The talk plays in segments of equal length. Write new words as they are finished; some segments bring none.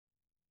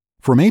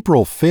From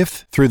April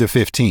 5th through the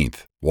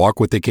 15th, Walk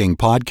with the King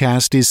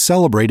podcast is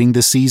celebrating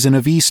the season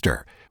of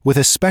Easter with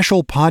a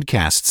special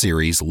podcast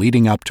series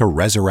leading up to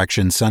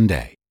Resurrection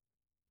Sunday.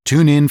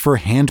 Tune in for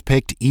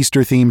hand-picked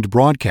Easter-themed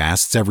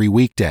broadcasts every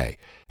weekday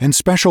and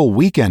special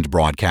weekend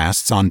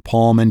broadcasts on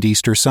Palm and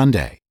Easter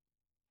Sunday.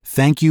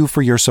 Thank you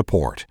for your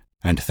support,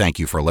 and thank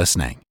you for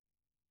listening.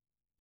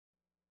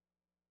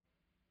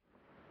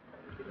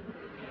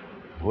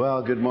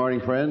 Well, good morning,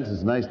 friends.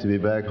 It's nice to be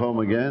back home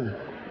again.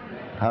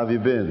 How have you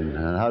been,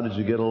 and how did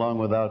you get along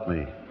without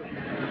me?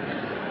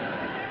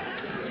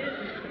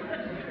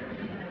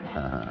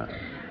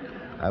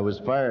 I was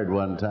fired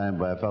one time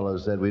by a fellow who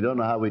said, "We don't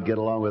know how we'd get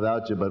along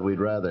without you, but we'd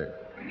rather."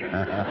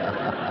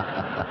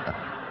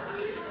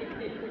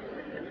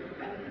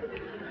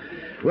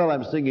 Well,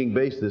 I'm singing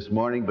bass this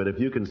morning, but if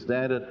you can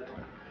stand it,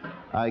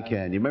 I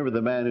can. You remember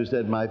the man who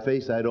said, "My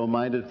face, I don't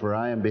mind it, for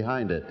I am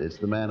behind it." It's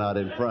the man out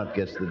in front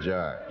gets the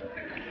jar.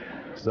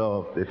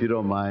 So, if you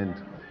don't mind,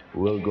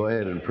 we'll go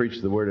ahead and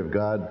preach the Word of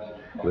God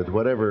with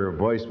whatever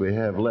voice we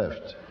have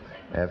left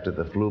after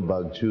the flu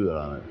bug chewed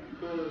on it.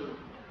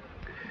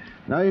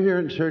 Now you're here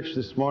in church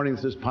this morning.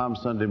 This is Palm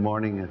Sunday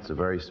morning. It's a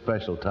very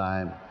special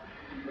time.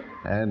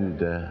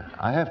 And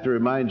I have to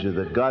remind you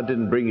that God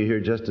didn't bring you here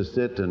just to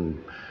sit and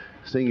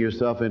sing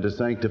yourself into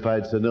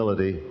sanctified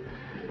senility,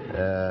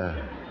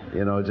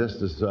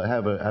 just to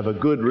have a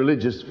good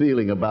religious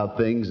feeling about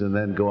things and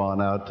then go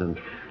on out and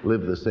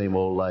live the same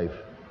old life.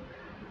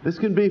 This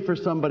can be for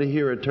somebody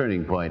here a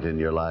turning point in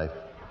your life.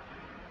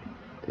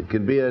 It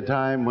can be a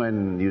time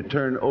when you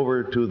turn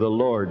over to the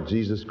Lord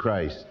Jesus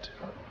Christ,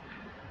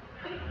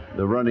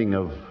 the running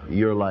of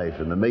your life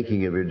and the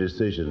making of your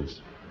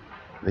decisions,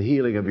 the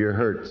healing of your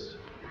hurts,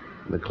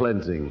 the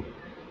cleansing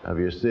of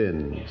your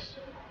sins.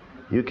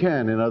 You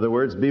can, in other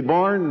words, be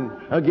born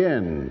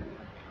again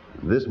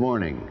this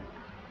morning.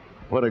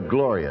 What a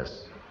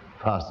glorious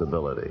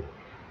possibility.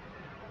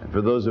 And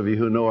for those of you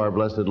who know our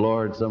blessed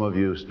Lord, some of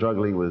you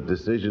struggling with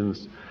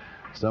decisions,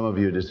 some of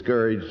you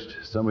discouraged,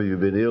 some of you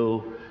have been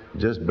ill,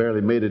 just barely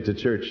made it to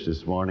church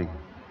this morning.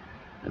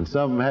 And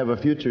some have a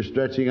future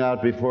stretching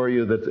out before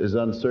you that is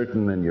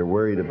uncertain and you're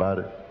worried about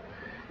it.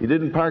 You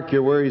didn't park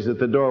your worries at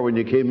the door when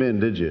you came in,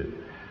 did you?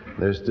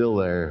 They're still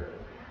there.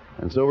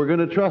 And so we're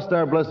going to trust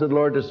our blessed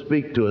Lord to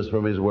speak to us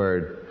from His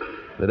Word,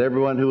 that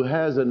everyone who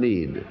has a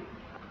need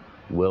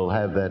will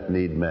have that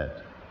need met.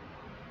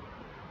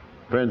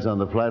 Friends on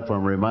the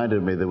platform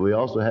reminded me that we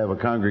also have a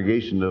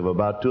congregation of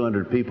about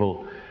 200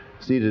 people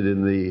seated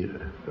in the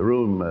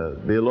room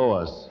below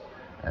us,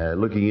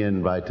 looking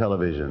in by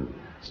television.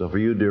 So for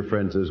you, dear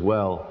friends, as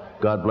well,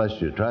 God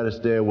bless you. Try to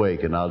stay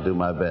awake, and I'll do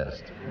my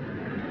best.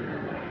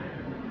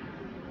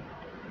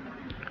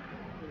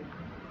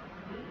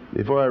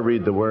 Before I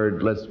read the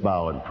Word, let's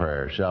bow in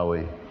prayer, shall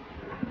we?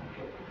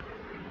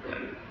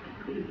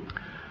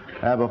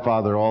 Abba,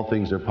 Father, all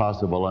things are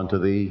possible unto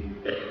Thee,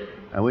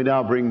 and we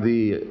now bring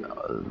the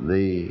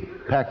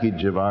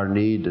package of our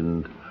need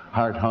and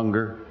heart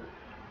hunger.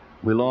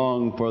 We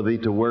long for Thee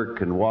to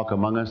work and walk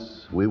among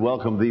us. We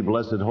welcome Thee,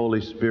 blessed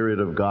Holy Spirit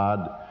of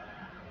God,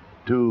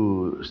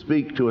 to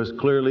speak to us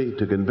clearly,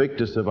 to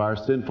convict us of our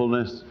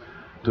sinfulness,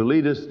 to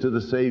lead us to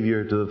the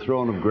Savior, to the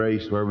throne of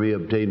grace where we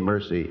obtain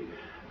mercy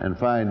and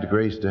find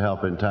grace to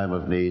help in time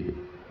of need.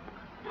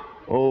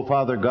 Oh,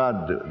 Father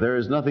God, there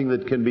is nothing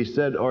that can be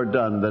said or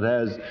done that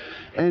has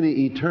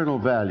any eternal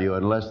value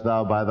unless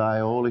Thou by Thy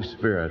Holy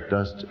Spirit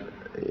dost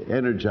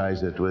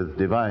energize it with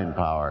divine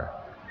power.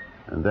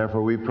 And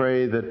therefore we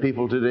pray that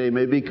people today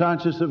may be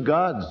conscious of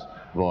God's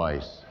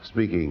voice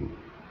speaking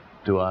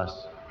to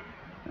us.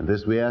 And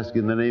this we ask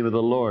in the name of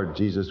the Lord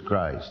Jesus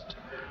Christ.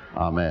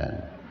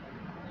 Amen.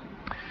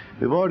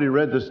 We've already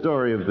read the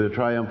story of the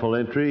triumphal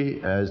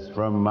entry as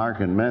from Mark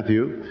and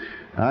Matthew.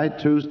 I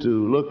choose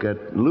to look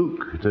at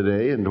Luke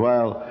today, and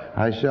while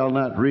I shall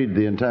not read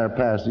the entire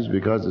passage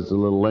because it's a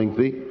little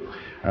lengthy,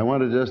 I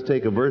want to just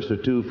take a verse or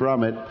two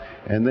from it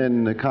and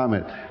then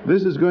comment.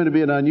 This is going to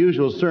be an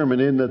unusual sermon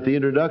in that the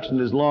introduction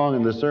is long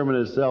and the sermon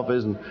itself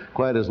isn't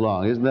quite as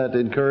long. Isn't that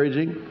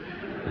encouraging?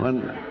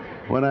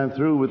 When I'm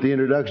through with the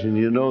introduction,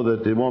 you know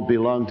that it won't be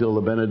long till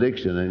the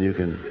benediction and you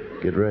can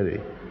get ready.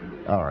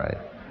 All right.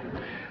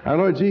 Our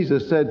Lord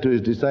Jesus said to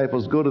His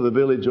disciples, "Go to the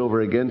village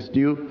over against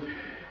you,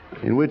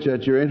 in which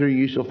at your entering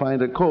you shall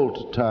find a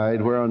colt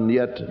tied, whereon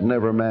yet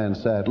never man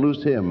sat.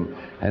 Loose him,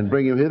 and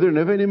bring him hither. And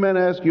if any man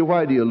ask you,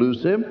 Why do you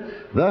loose him?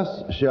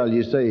 Thus shall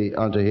ye say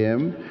unto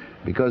him,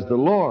 Because the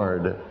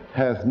Lord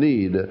hath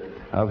need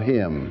of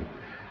him.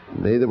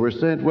 And they that were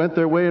sent went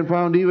their way, and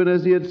found even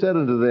as He had said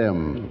unto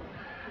them.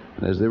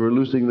 And as they were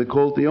loosing the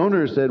colt, the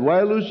owner said,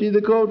 Why loose ye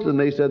the colt? And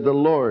they said, The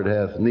Lord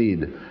hath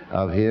need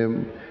of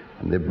him.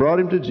 And they brought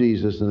him to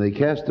Jesus, and they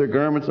cast their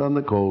garments on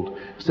the colt,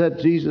 set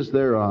Jesus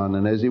thereon,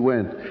 and as he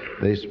went,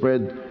 they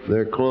spread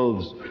their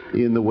clothes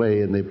in the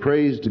way, and they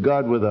praised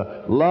God with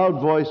a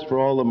loud voice for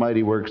all the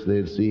mighty works they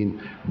had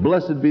seen.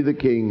 Blessed be the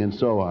King, and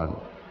so on.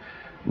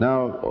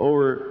 Now,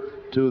 over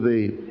to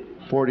the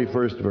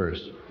 41st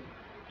verse.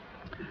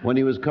 When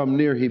he was come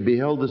near, he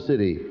beheld the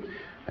city,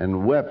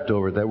 and wept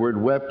over it. That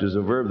word wept is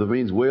a verb that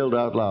means wailed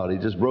out loud. He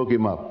just broke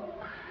him up.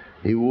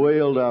 He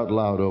wailed out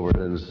loud over it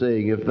and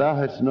saying, if thou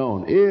hadst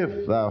known,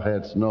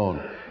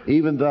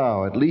 even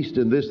thou, at least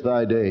in this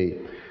thy day,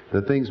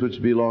 the things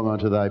which belong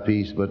unto thy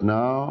peace, but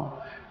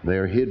now they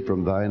are hid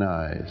from thine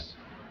eyes.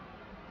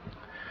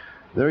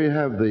 There you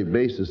have the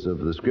basis of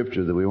the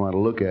scripture that we want to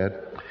look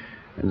at.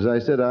 And as I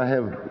said, I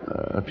have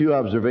a few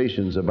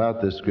observations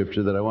about this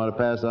scripture that I want to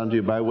pass on to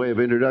you by way of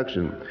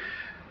introduction.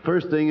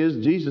 First thing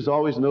is, Jesus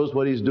always knows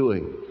what he's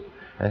doing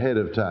ahead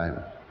of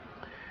time.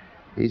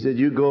 He said,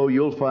 you go,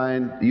 you'll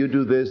find, you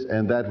do this,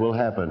 and that will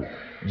happen.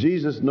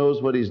 Jesus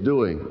knows what he's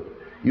doing.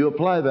 You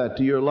apply that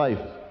to your life,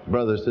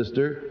 brother,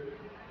 sister,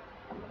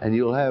 and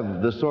you'll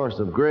have the source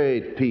of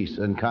great peace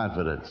and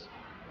confidence.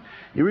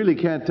 You really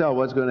can't tell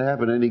what's going to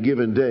happen any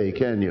given day,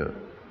 can you?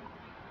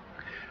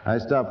 I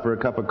stopped for a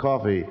cup of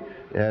coffee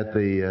at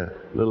the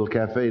little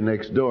cafe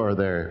next door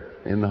there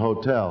in the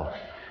hotel.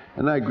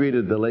 And I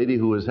greeted the lady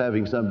who was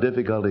having some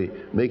difficulty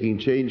making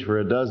change for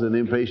a dozen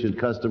impatient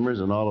customers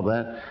and all of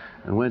that.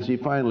 And when she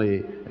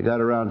finally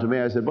got around to me,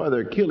 I said, boy,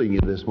 they're killing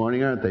you this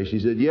morning, aren't they? She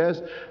said, yes,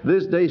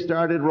 this day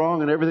started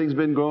wrong and everything's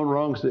been going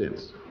wrong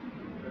since.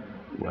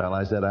 Well,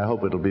 I said, I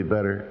hope it'll be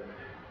better.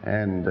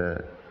 And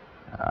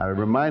I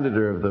reminded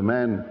her of the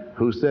man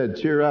who said,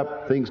 cheer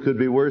up, things could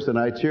be worse. And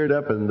I cheered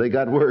up and they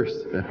got worse.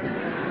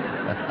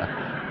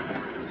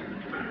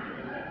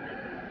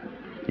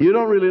 You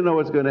don't really know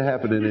what's going to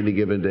happen in any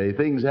given day.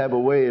 Things have a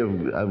way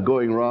of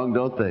going wrong,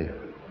 don't they?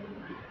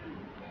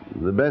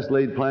 The best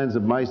laid plans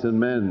of mice and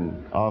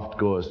men oft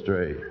go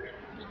astray.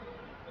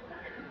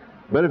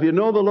 But if you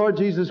know the Lord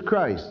Jesus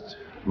Christ,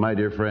 my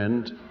dear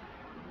friend,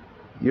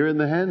 you're in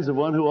the hands of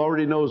one who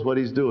already knows what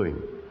he's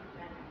doing.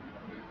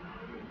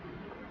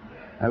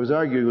 I was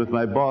arguing with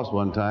my boss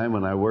one time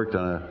when I worked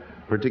on a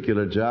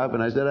particular job,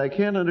 and I said, I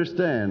can't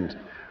understand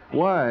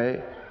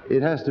why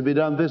it has to be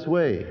done this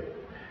way.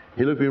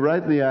 He looked me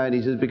right in the eye and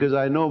he says, because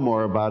I know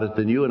more about it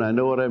than you and I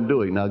know what I'm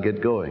doing. Now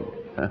get going.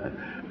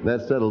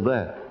 That settled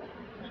that.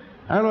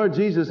 Our Lord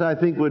Jesus, I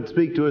think, would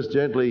speak to us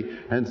gently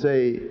and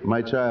say,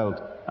 my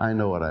child, I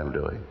know what I'm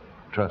doing.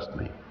 Trust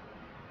me.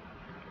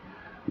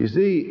 You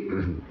see,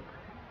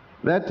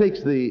 that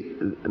takes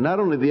not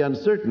only the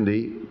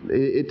uncertainty,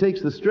 it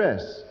takes the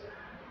stress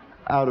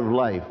out of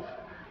life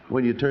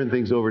when you turn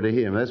things over to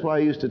Him. That's why I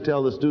used to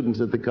tell the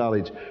students at the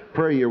college,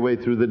 pray your way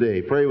through the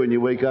day. Pray when you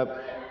wake up.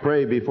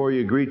 Pray before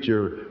you greet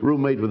your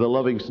roommate with a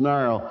loving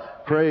snarl.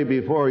 Pray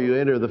before you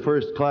enter the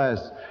first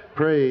class.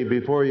 Pray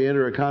before you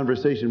enter a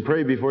conversation.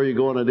 Pray before you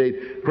go on a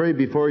date. Pray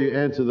before you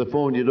answer the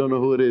phone. You don't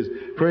know who it is.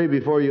 Pray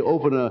before you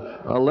open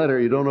a letter.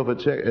 You don't know if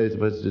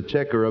it's a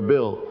check or a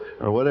bill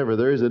or whatever.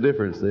 There is a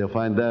difference. They'll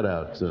find that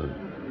out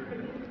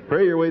soon.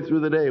 Pray your way through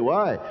the day.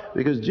 Why?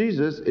 Because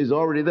Jesus is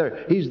already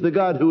there. He's the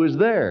God who is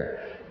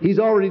there. He's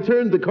already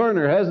turned the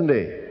corner, hasn't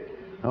He?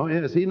 Oh,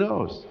 yes, He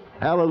knows.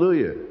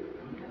 Hallelujah.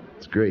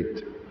 It's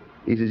great.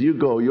 He says, you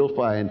go, you'll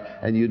find,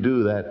 and you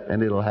do that,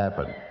 and it'll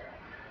happen.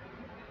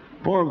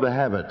 Form the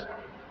habit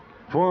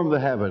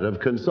of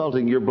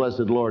consulting your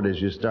blessed Lord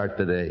as you start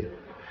the day.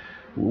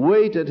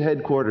 Wait at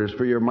headquarters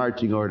for your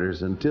marching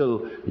orders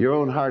until your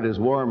own heart is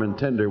warm and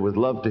tender with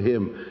love to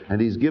Him,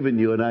 and He's given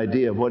you an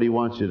idea of what He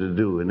wants you to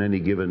do in any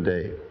given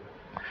day.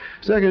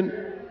 Second,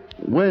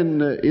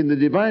 when in the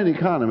divine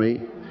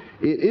economy,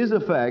 it is a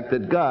fact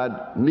that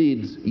God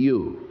needs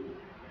you.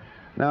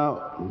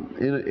 Now,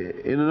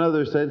 in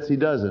another sense, He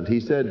doesn't. He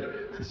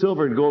said,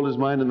 silver and gold is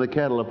mine and the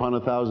cattle upon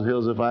 1,000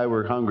 hills. If I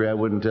were hungry, I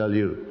wouldn't tell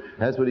you.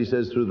 That's what He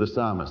says through the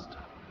psalmist.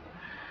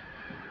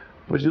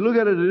 But you look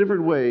at it a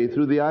different way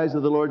through the eyes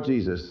of the Lord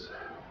Jesus,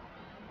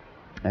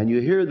 and you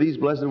hear these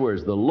blessed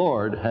words, the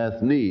Lord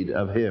hath need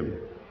of him.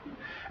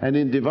 And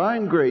in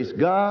divine grace,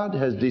 God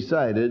has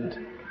decided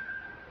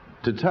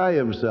to tie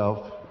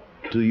Himself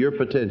to your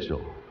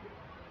potential.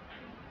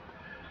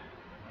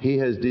 He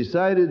has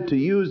decided to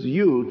use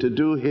you to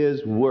do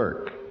His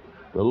work.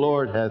 The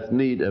Lord hath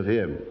need of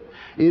him.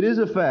 It is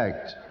a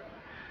fact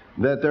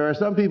that there are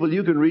some people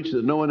you can reach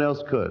that no one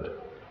else could.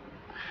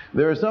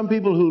 There are some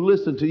people who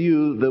listen to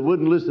you that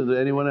wouldn't listen to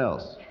anyone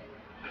else.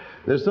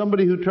 There's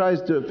somebody who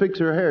tries to fix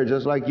her hair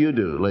just like you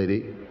do,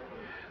 lady.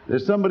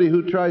 There's somebody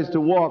who tries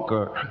to walk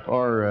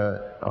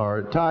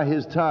or tie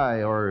his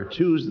tie or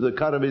choose the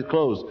cut of his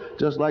clothes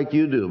just like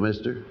you do,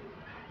 mister.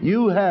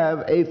 You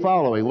have a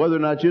following, whether or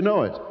not you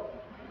know it.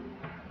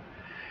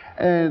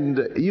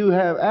 And you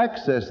have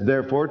access,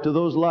 therefore, to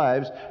those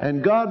lives,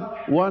 and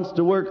God wants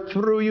to work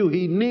through you.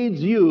 He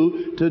needs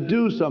you to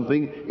do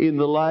something in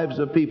the lives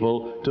of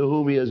people to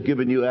whom He has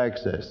given you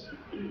access.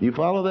 You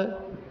follow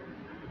that?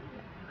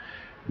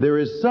 There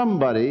is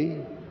somebody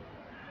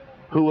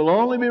who will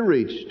only be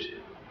reached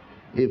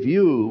if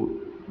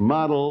you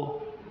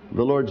model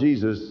the Lord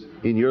Jesus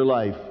in your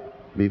life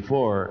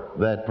before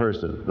that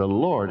person. The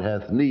Lord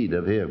hath need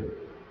of him.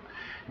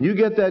 You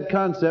get that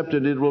concept,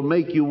 and it will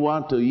make you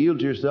want to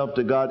yield yourself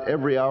to God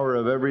every hour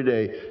of every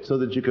day so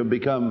that you can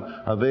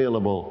become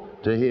available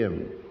to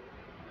Him.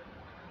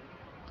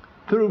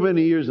 Through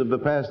many years of the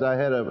past, I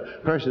had a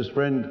precious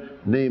friend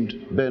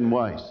named Ben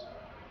Weiss.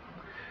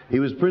 He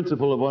was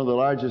principal of one of the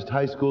largest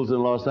high schools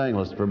in Los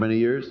Angeles for many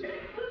years.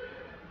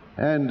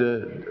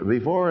 And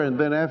before and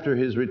then after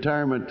his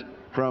retirement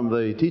from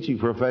the teaching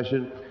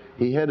profession,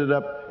 he headed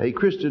up a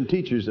Christian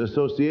Teachers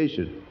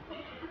Association,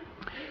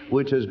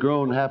 which has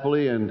grown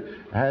happily and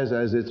has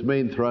as its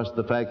main thrust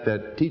the fact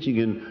that teaching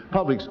in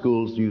public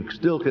schools, you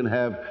still can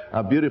have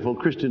a beautiful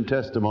Christian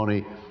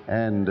testimony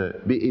and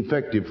be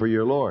effective for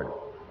your Lord.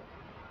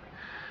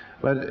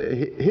 But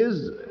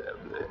his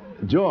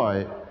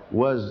joy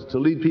was to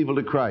lead people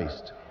to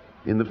Christ.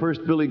 In the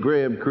first Billy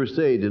Graham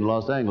crusade in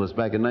Los Angeles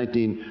back in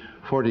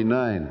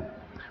 1949,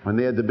 when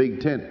they had the big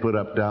tent put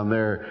up down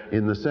there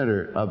in the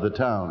center of the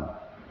town,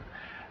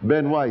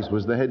 Ben Weiss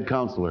was the head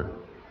counselor.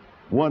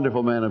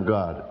 Wonderful man of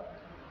God.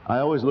 I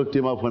always looked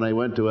him up when I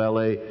went to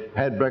L.A.,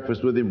 had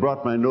breakfast with him,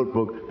 brought my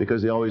notebook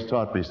because he always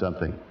taught me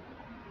something.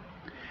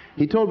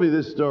 He told me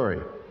this story.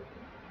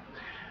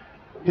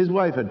 His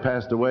wife had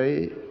passed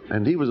away,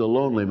 and he was a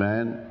lonely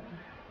man,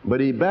 but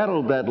he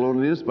battled that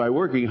loneliness by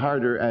working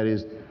harder at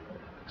his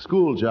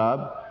school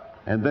job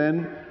and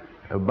then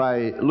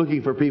by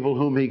looking for people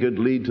whom he could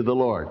lead to the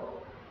Lord.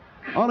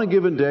 On a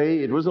given day,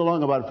 it was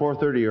along about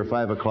 4:30 or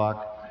 5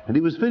 o'clock, and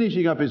he was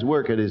finishing up his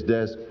work at his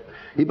desk.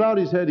 He bowed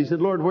his head. He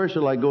said, "Lord, where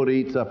shall I go to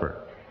eat supper?"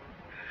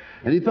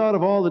 And he thought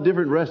of all the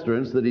different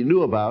restaurants that he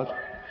knew about.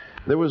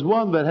 There was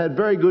one that had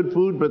very good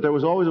food, but there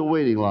was always a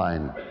waiting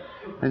line.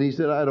 And he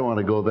said, "I don't want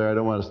to go there. I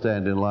don't want to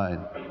stand in line."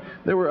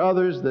 There were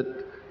others that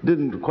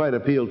didn't quite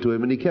appeal to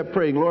him, and he kept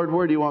praying, "Lord,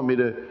 where do you want me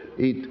to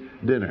eat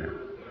dinner?"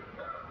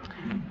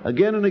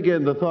 Again and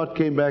again the thought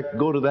came back,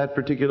 go to that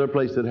particular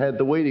place that had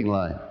the waiting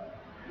line.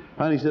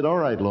 And he said, "All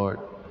right, Lord."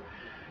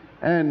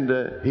 And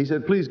he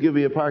said, "Please give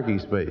me a parking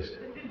space."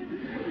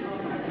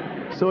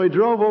 So he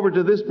drove over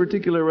to this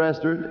particular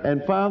restaurant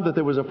and found that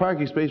there was a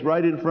parking space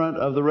right in front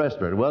of the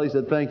restaurant. Well, he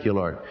said, "Thank you,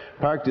 Lord."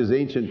 Parked his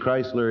ancient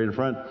Chrysler in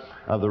front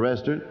of the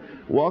restaurant,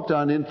 walked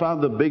on in,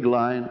 found the big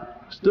line,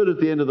 stood at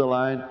the end of the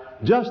line.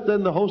 Just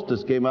then the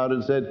hostess came out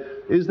and said,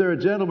 "Is there a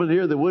gentleman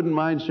here that wouldn't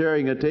mind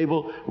sharing a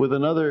table with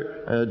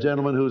another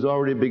gentleman who's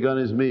already begun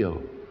his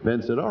meal?"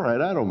 Ben said, "All right,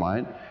 I don't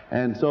mind."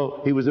 And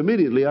so he was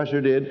immediately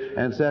ushered in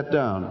and sat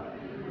down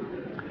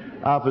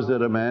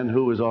opposite a man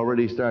who was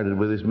already started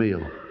with his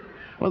meal.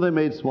 Well, they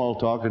made small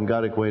talk and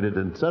got acquainted,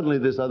 and suddenly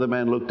this other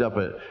man looked up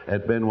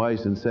at Ben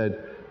Weiss and said,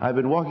 "I've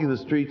been walking the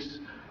streets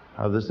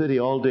of the city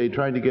all day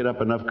trying to get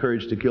up enough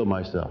courage to kill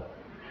myself."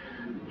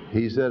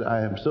 He said,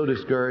 "I am so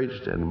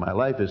discouraged and my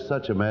life is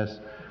such a mess,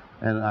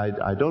 and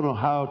I don't know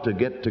how to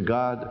get to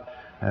God,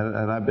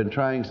 and I've been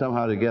trying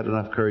somehow to get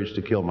enough courage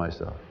to kill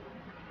myself."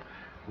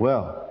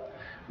 Well,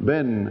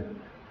 Ben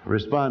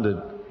responded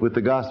with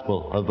the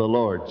gospel of the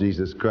Lord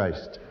Jesus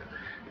Christ.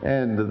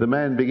 And the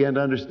man began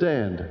to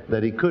understand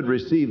that he could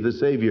receive the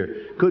Savior,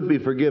 could be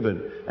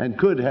forgiven, and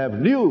could have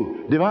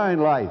new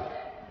divine life.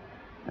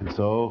 And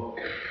so,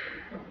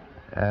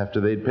 after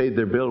they'd paid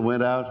their bill and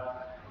went out,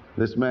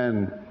 this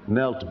man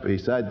knelt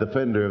beside the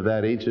fender of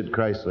that ancient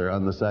Chrysler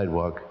on the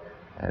sidewalk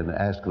and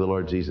asked the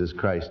Lord Jesus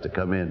Christ to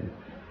come in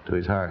to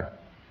his heart.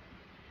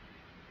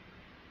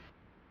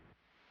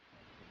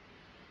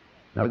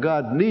 Now,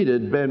 God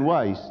needed Ben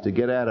Weiss to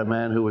get at a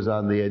man who was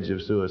on the edge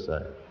of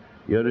suicide.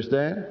 You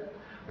understand?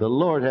 The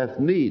Lord hath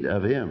need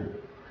of him.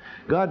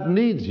 God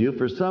needs you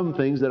for some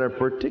things that are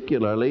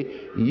particularly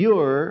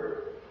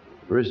your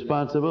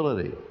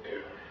responsibility.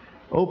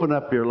 Open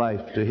up your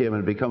life to him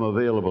and become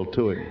available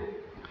to him.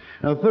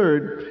 Now,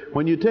 third,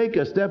 when you take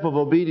a step of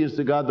obedience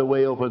to God, the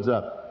way opens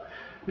up.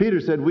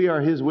 Peter said, "We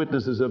are his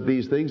witnesses of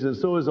these things, and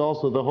so is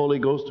also the Holy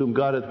Ghost, whom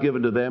God hath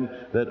given to them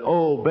that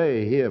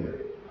obey him."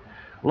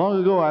 Long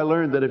ago I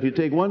learned that if you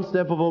take one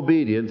step of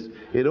obedience,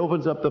 it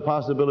opens up the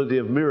possibility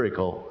of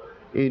miracle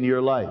in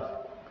your life.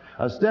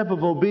 A step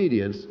of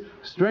obedience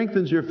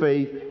strengthens your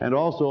faith and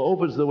also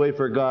opens the way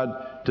for God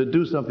to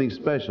do something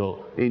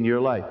special in your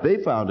life. They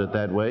found it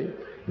that way.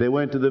 They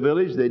went to the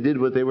village, they did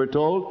what they were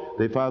told,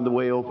 they found the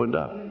way opened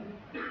up.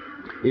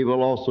 It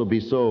will also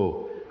be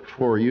so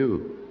for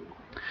you.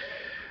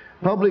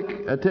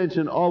 Public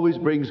attention always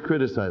brings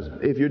criticism.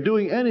 If you're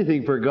doing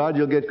anything for God,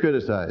 you'll get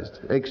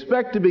criticized.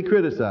 Expect to be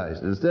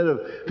criticized instead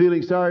of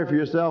feeling sorry for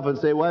yourself and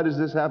say, "Why does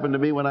this happen to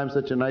me when I'm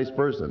such a nice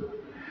person?"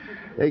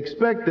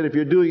 Expect that if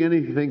you're doing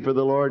anything for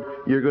the Lord,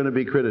 you're going to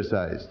be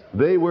criticized.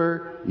 They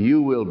were,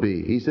 you will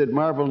be. He said,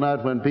 "Marvel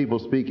not when people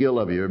speak ill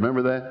of you."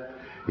 Remember that?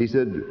 He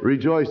said,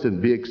 "Rejoice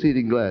and be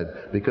exceeding glad,"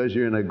 because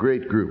you're in a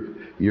great group.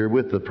 You're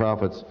with the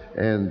prophets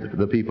and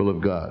the people of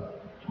God.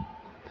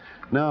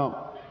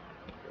 Now,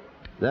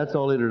 that's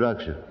all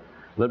introduction.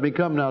 Let me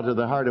come now to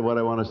the heart of what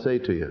I want to say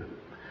to you.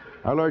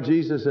 Our Lord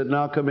Jesus had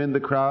now come in.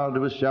 The crowd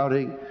was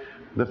shouting.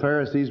 The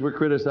Pharisees were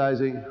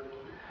criticizing.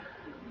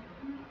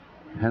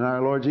 And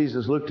our Lord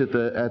Jesus looked at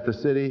the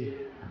city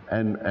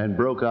and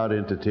broke out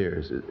into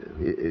tears.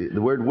 The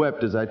word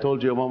wept, as I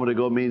told you a moment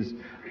ago, means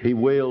he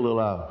wailed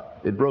aloud.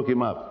 It broke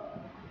him up.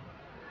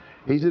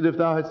 He said, "If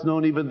thou hadst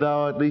known, even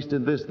thou, at least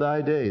in this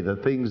thy day, the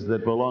things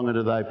that belong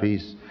unto thy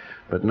peace.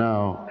 But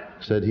now,"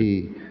 said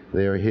he,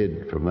 "they are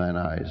hid from thine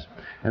eyes."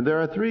 And there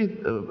are three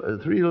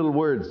little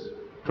words,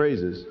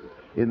 phrases,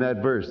 in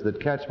that verse that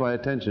catch my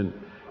attention,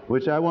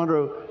 which I want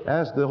to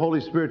ask the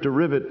Holy Spirit to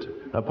rivet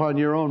upon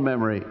your own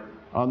memory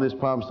on this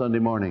Palm Sunday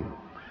morning.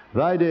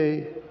 Thy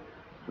day,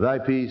 thy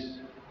peace,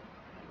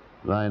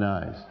 thine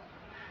eyes.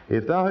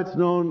 If thou hadst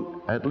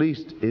known, at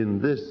least in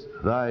this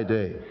thy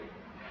day.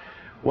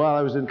 While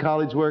I was in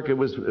college work, it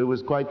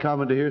was quite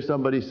common to hear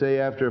somebody say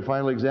after a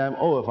final exam,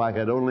 oh, if I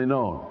had only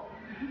known,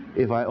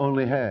 if I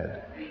only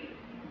had.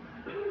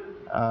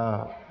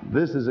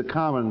 This is a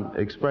common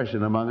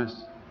expression among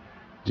us.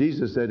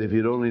 Jesus said, if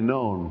you'd only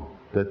known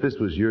that this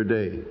was your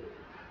day.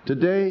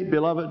 Today,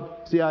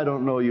 beloved, see, I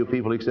don't know you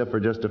people except for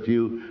just a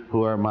few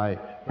who are my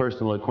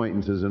personal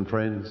acquaintances and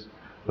friends.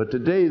 But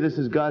today, this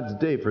is God's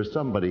day for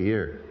somebody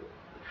here.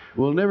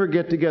 We'll never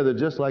get together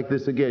just like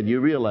this again. You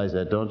realize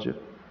that, don't you?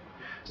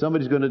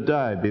 Somebody's going to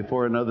die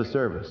before another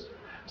service.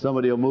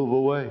 Somebody will move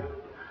away.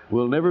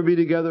 We'll never be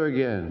together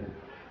again.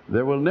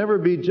 There will never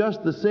be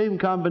just the same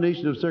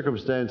combination of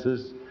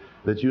circumstances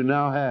that you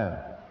now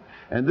have.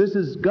 And this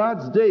is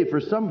God's day for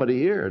somebody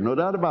here, no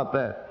doubt about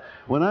that.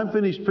 When I'm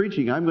finished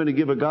preaching, I'm going to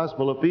give a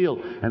gospel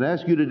appeal and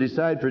ask you to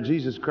decide for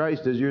Jesus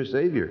Christ as your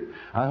Savior.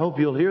 I hope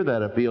you'll hear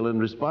that appeal and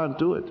respond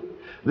to it.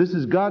 This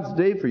is God's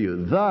day for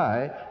you,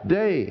 thy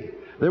day.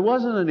 There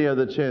wasn't any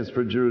other chance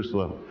for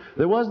Jerusalem.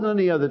 There wasn't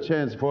any other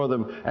chance for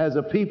them as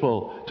a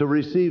people to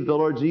receive the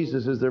Lord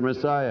Jesus as their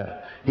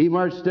Messiah. He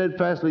marched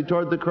steadfastly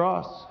toward the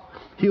cross.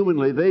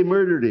 Humanly, they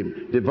murdered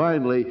him.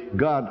 Divinely,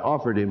 God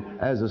offered him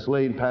as a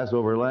slain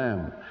Passover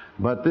lamb.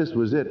 But this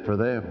was it for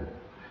them.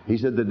 He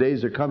said, the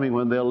days are coming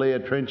when they'll lay a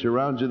trench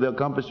around you, they'll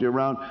compass you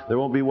around, there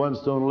won't be one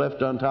stone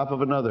left on top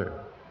of another.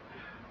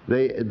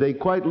 They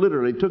quite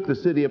literally took the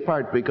city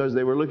apart because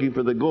they were looking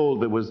for the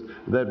gold that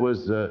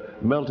was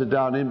melted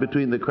down in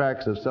between the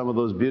cracks of some of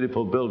those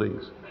beautiful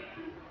buildings.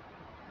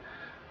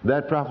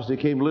 That prophecy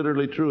came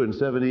literally true in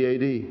 70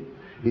 A.D.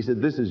 He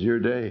said, this is your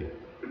day.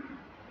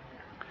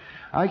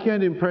 I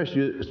can't impress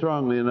you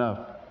strongly enough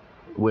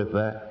with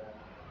that.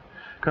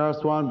 Karl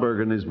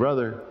Swanberg and his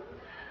brother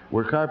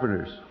were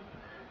carpenters.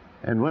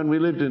 And when we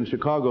lived in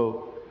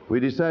Chicago, we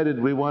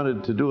decided we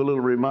wanted to do a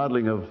little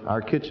remodeling of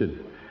our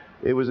kitchen.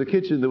 It was a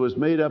kitchen that was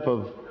made up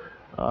of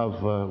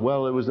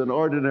it was an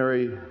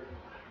ordinary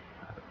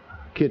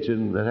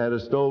kitchen that had a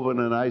stove and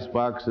an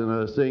icebox and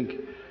a sink.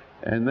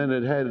 And then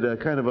it had a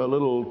kind of a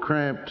little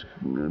cramped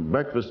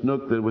breakfast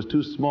nook that was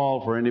too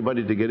small for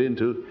anybody to get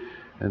into.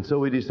 And so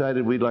we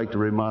decided we'd like to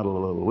remodel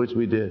a little, which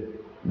we did.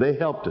 They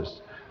helped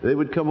us. They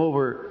would come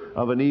over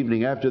of an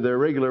evening after their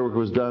regular work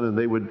was done, and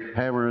they would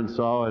hammer and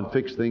saw and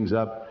fix things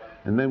up.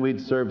 And then we'd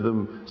serve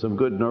them some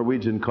good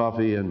Norwegian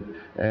coffee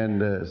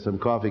and some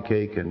coffee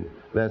cake and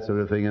that sort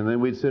of thing. And then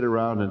we'd sit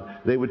around and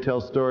they would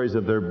tell stories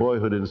of their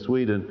boyhood in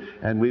Sweden,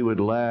 and we would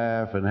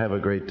laugh and have a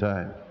great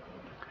time.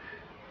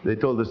 They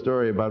told the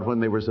story about when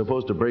they were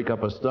supposed to break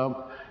up a stump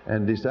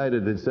and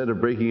decided instead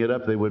of breaking it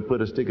up, they would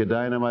put a stick of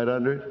dynamite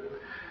under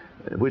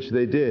it, which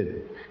they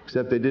did,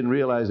 except they didn't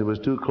realize it was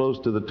too close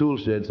to the tool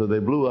shed, so they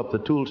blew up the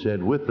tool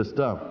shed with the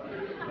stump.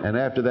 And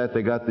after that,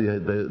 they got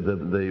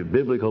the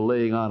biblical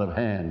laying on of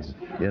hands,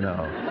 you know.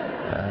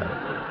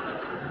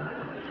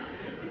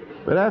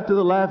 But after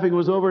the laughing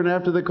was over and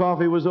after the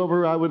coffee was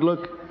over, I would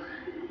look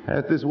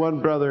at this one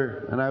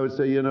brother and I would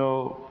say, you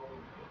know,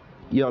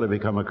 you ought to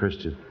become a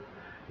Christian.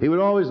 He would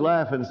always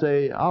laugh and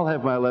say, I'll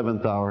have my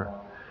 11th hour.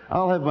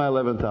 I'll have my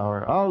 11th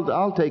hour.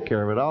 I'll take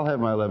care of it. I'll have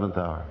my 11th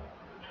hour.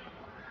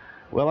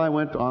 Well, I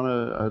went on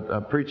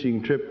a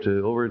preaching trip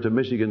over to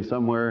Michigan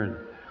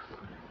somewhere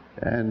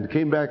and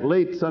came back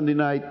late Sunday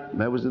night.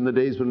 That was in the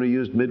days when we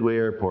used Midway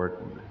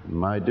Airport.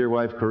 My dear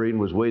wife, Corrine,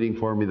 was waiting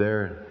for me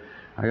there.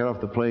 I got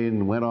off the plane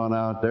and went on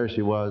out. There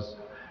she was.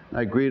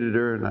 I greeted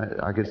her,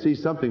 and I could see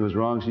something was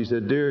wrong. She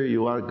said, dear,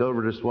 you want to go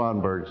over to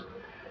Swanberg's?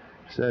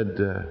 I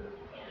said,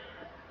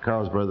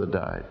 Carl's brother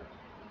died.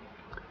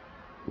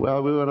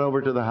 Well, we went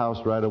over to the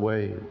house right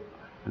away.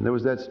 And there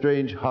was that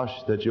strange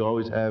hush that you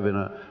always have in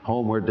a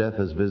home where death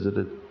has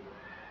visited.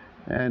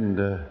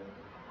 And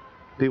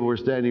people were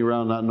standing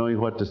around not knowing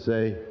what to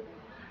say.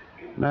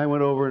 And I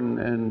went over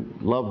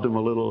and loved them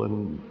a little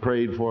and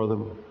prayed for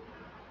them.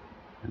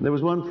 And there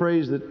was one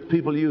phrase that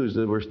people used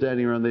that were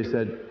standing around. They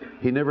said,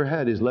 he never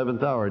had his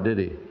 11th hour, did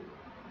he?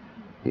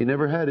 He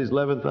never had his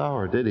 11th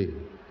hour, did he?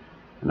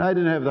 And I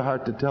didn't have the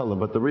heart to tell them,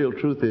 but the real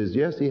truth is,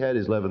 yes, he had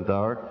his 11th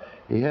hour.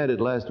 He had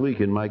it last week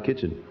in my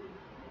kitchen,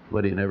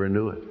 but he never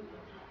knew it.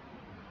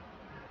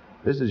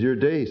 This is your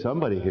day,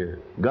 somebody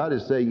here. God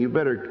is saying, you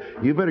better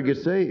get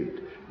saved.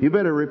 You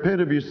better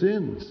repent of your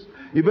sins.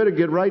 You better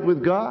get right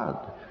with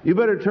God. You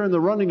better turn the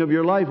running of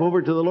your life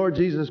over to the Lord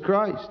Jesus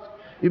Christ.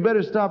 You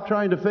better stop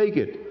trying to fake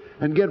it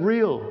and get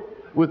real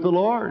with the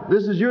Lord.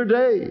 This is your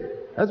day.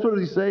 That's what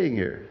he's saying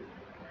here.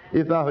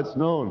 If thou hadst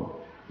known,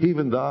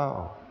 even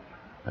thou,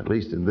 at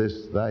least in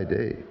this thy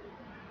day.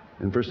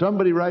 And for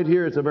somebody right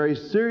here, it's a very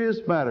serious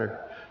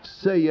matter.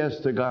 Say yes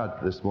to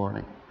God this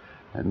morning.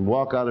 And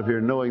walk out of here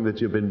knowing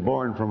that you've been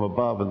born from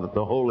above and that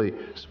the Holy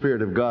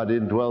Spirit of God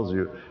indwells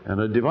you. And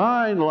a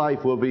divine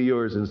life will be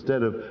yours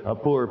instead of a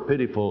poor,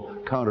 pitiful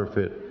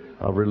counterfeit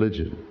of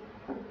religion.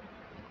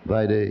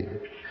 Thy day.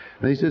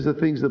 And he says, the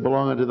things that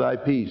belong unto thy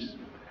peace.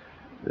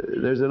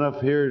 There's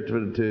enough here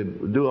to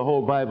do a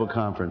whole Bible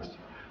conference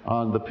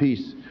on the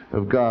peace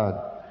of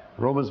God.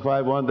 Romans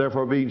 5:1,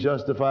 therefore being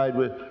justified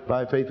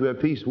by faith we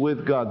have peace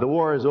with God. The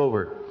war is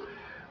over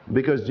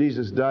because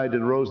Jesus died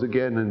and rose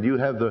again, and you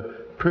have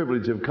the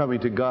privilege of coming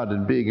to God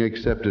and being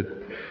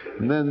accepted.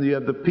 And then you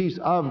have the peace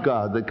of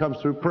God that comes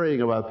through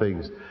praying about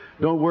things.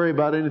 Don't worry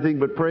about anything,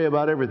 but pray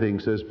about everything,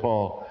 says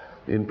Paul.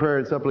 In prayer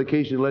and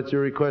supplication, let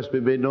your requests be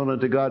made known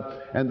unto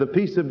God, and the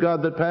peace of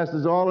God that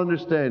passes all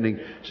understanding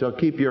shall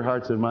keep your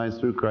hearts and minds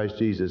through Christ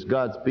Jesus.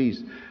 God's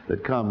peace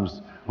that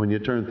comes when you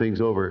turn things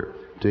over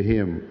to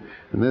Him.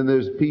 And then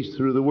there's peace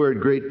through the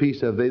Word. Great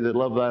peace have they that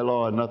love thy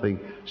law, and nothing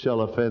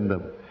shall offend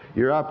them.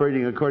 You're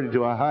operating according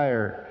to a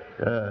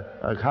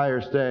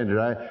higher standard.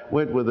 I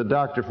went with a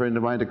doctor friend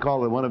of mine to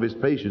call on one of his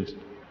patients.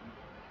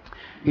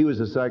 He was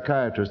a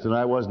psychiatrist, and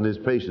I wasn't his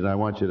patient. I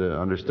want you to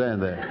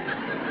understand that.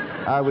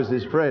 I was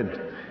his friend.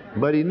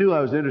 But he knew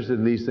I was interested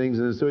in these things,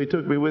 and so he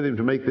took me with him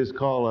to make this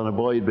call on a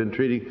boy he'd been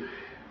treating.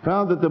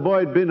 Found that the boy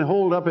had been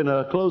holed up in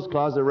a clothes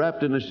closet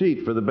wrapped in a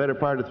sheet for the better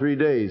part of 3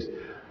 days.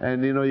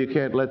 And, you know, you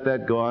can't let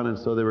that go on, and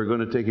so they were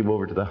going to take him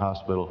over to the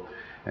hospital.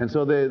 And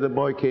so the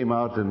boy came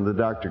out, and the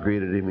doctor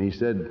greeted him. He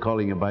said,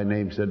 calling him by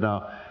name, said,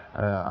 now,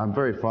 I'm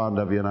very fond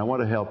of you, and I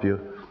want to help you,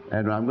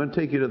 and I'm going to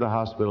take you to the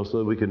hospital so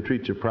that we can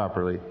treat you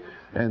properly.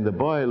 And the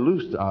boy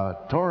loosed a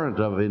torrent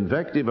of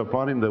invective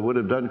upon him that would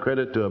have done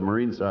credit to a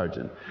Marine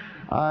sergeant.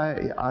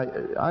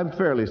 I'm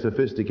fairly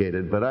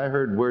sophisticated, but I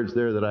heard words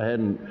there that I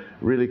hadn't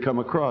really come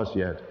across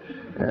yet.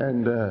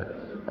 And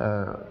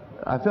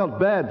I felt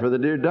bad for the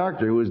dear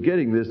doctor who was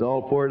getting this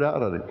all poured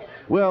out on him.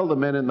 Well, the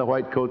men in the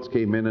white coats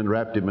came in and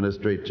wrapped him in a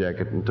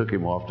straitjacket and took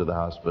him off to the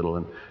hospital.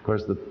 And, of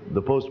course,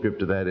 the postscript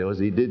to that was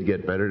he did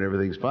get better and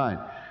everything's fine.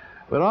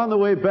 But on the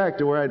way back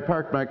to where I'd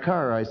parked my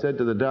car, I said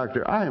to the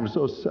doctor, I am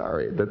so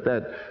sorry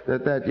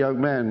that young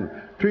man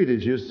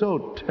treated you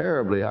so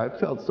terribly. I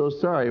felt so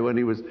sorry when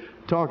he was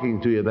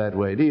talking to you that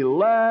way. And he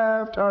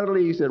laughed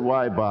heartily. He said,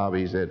 why, Bob,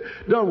 he said,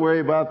 don't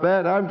worry about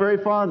that. I'm very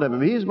fond of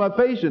him. He's my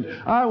patient.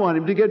 I want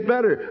him to get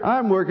better.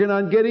 I'm working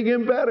on getting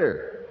him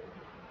better.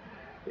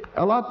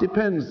 A lot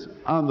depends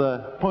on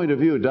the point of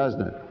view,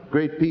 doesn't it?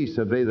 Great peace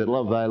have they that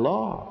love thy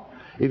law.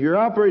 If you're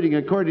operating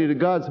according to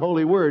God's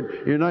holy word,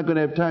 you're not going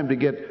to have time to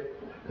get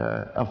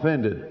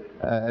offended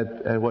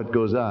at what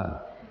goes on,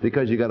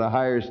 because you got a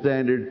higher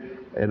standard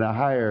and a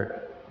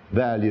higher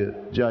value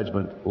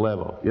judgment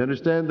level. You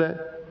understand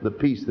that? The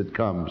peace that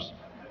comes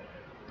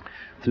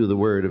through the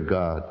Word of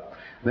God.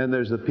 Then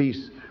there's the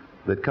peace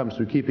that comes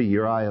through keeping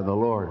your eye on the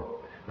Lord.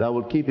 Thou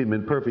wilt keep him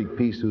in perfect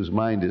peace whose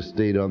mind is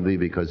stayed on thee,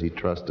 because he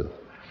trusteth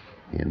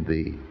in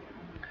thee.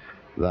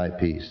 Thy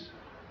peace.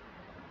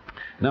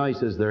 Now he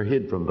says they're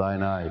hid from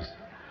thine eyes.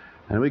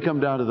 And we come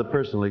down to the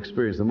personal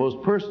experience. The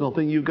most personal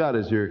thing you've got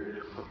is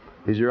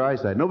your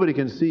eyesight. Nobody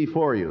can see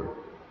for you.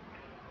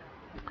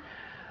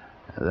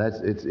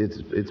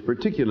 It's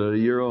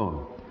particularly your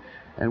own.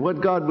 And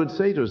what God would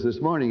say to us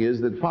this morning is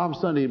that Palm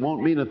Sunday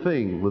won't mean a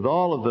thing with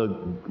all of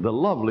the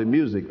lovely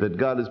music that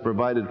God has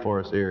provided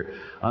for us here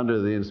under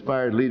the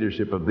inspired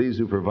leadership of these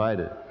who provide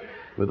it.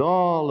 With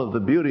all of the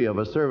beauty of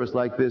a service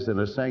like this in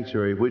a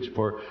sanctuary which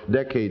for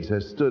decades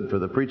has stood for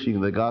the preaching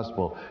of the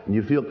gospel, and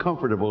you feel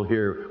comfortable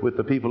here with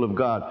the people of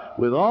God,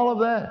 with all of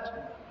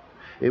that,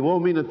 it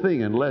won't mean a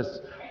thing unless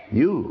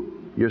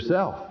you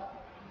yourself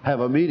have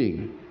a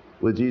meeting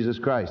with Jesus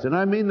Christ. And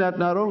I mean that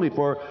not only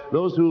for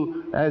those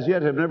who as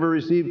yet have never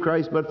received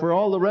Christ, but for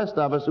all the rest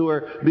of us who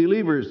are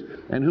believers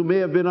and who may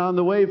have been on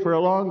the way for a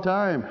long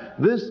time.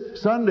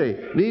 This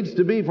Sunday needs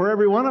to be for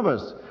every one of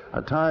us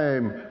a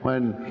time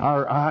when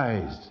our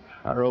eyes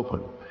are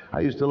open. I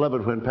used to love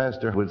it when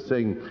Pastor would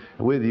sing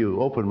with you,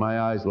 open my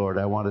eyes, Lord,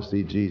 I want to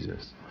see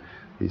Jesus.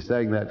 He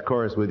sang that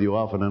chorus with you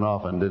often and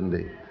often, didn't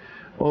he?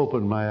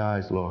 Open my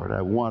eyes, Lord,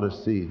 I want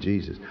to see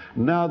Jesus.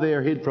 Now they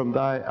are hid from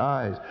thy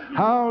eyes.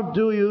 How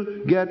do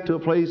you get to a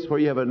place where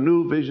you have a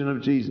new vision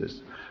of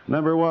Jesus?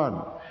 Number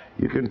one,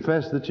 you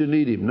confess that you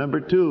need him.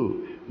 Number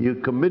two, you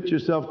commit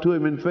yourself to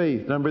him in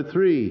faith. Number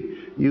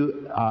three,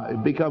 you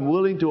become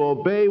willing to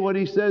obey what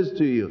he says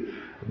to you.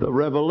 The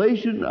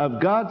revelation of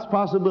God's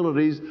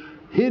possibilities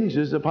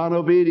hinges upon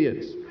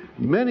obedience.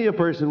 Many a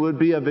person would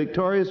be a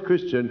victorious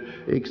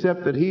Christian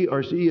except that he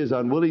or she is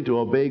unwilling to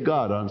obey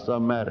God on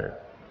some matter.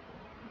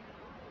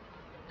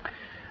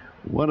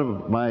 One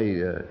of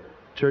my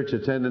church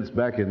attendants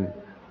back in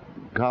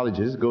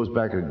colleges goes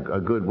back a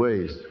good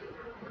ways.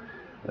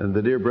 And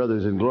the dear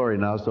brother's in glory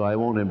now, so I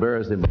won't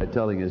embarrass him by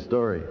telling his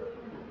story.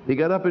 He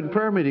got up in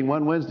prayer meeting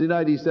one Wednesday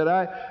night. He said,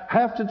 I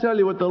have to tell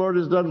you what the Lord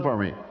has done for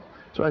me.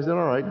 So I said,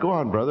 all right, go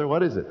on, brother.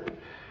 What is it?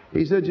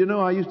 He said, you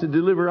know, I used to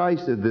deliver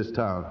ice in this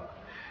town.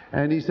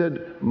 And he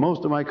said,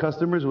 most of my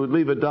customers would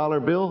leave a dollar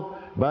bill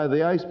by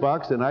the ice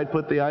box, and I'd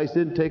put the ice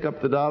in, take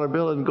up the dollar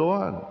bill, and go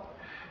on.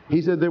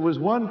 He said there was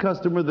one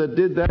customer that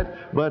did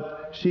that,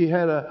 but she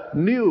had a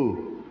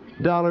new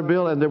dollar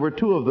bill, and there were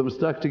two of them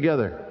stuck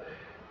together.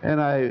 And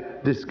I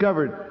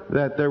discovered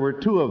that there were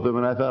two of them,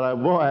 and I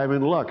thought, boy, I'm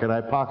in luck, and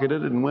I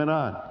pocketed it and went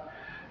on.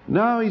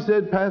 Now, he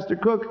said, Pastor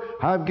Cook,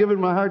 I've given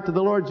my heart to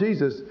the Lord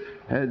Jesus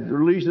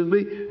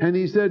recently, and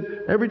he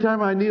said, every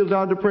time I kneel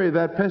down to pray,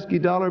 that pesky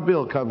dollar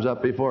bill comes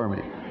up before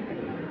me.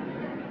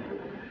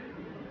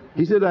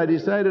 He said, I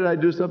decided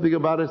I'd do something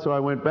about it, so I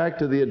went back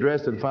to the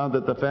address and found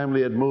that the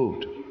family had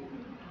moved.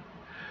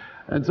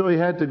 And so he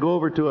had to go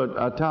over to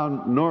a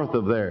town north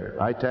of there,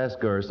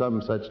 Itasca or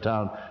some such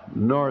town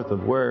north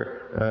of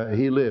where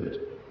he lived.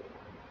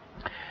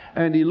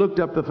 And he looked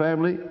up the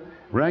family,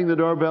 rang the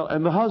doorbell,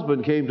 and the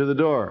husband came to the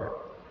door,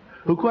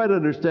 who quite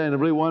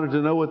understandably wanted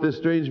to know what this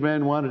strange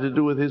man wanted to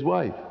do with his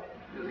wife.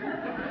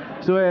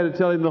 So I had to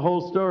tell him the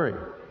whole story.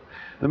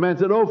 The man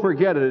said, oh,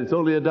 forget it, it's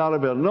only a dollar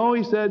bill. No,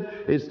 he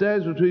said, it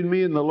stands between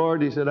me and the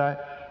Lord. He said, I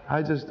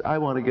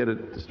want to get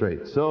it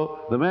straight.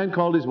 So the man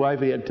called his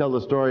wife. He had to tell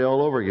the story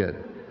all over again.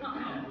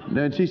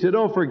 And she said,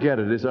 oh, forget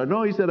it. He said,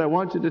 no, he said, I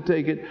want you to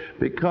take it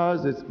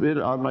because it's been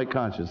on my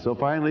conscience. So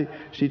finally,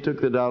 she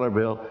took the dollar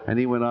bill, and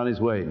he went on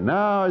his way.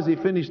 Now, as he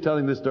finished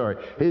telling the story,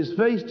 his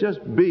face just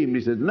beamed.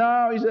 He said,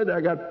 now, he said,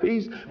 I got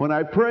peace. When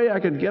I pray,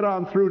 I can get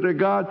on through to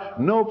God.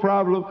 No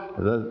problem.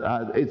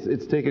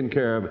 It's taken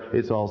care of.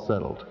 It's all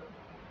settled.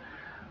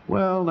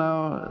 Well,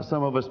 now,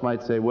 some of us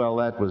might say, well,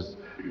 that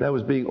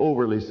was being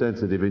overly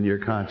sensitive in your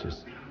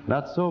conscience.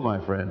 Not so, my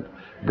friend.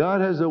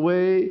 God has a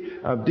way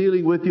of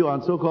dealing with you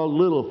on so-called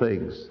little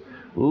things,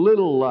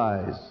 little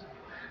lies,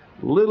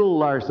 little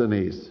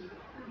larcenies,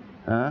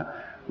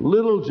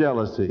 little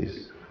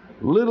jealousies,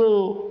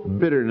 little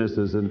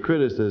bitternesses and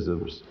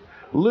criticisms,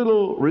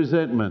 little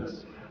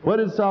resentments. What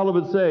did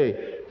Solomon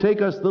say?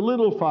 Take us the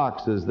little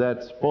foxes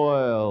that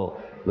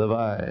spoil the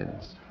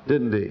vines,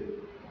 didn't he?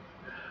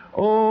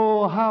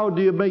 Oh, how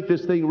do you make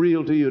this thing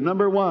real to you?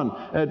 Number one,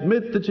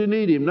 admit that you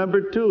need Him.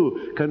 Number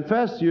two,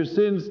 confess your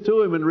sins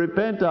to Him and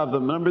repent of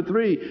them. Number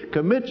three,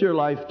 commit your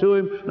life to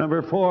Him.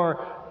 Number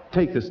four,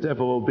 take the step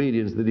of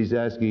obedience that He's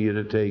asking you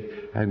to take,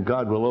 and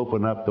God will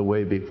open up the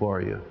way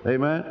before you.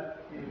 Amen?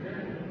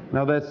 Amen.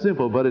 Now that's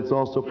simple, but it's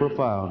also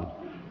profound,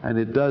 and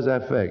it does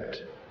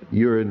affect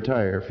your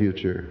entire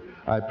future.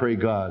 I pray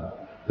God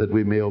that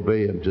we may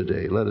obey Him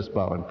today. Let us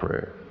bow in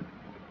prayer.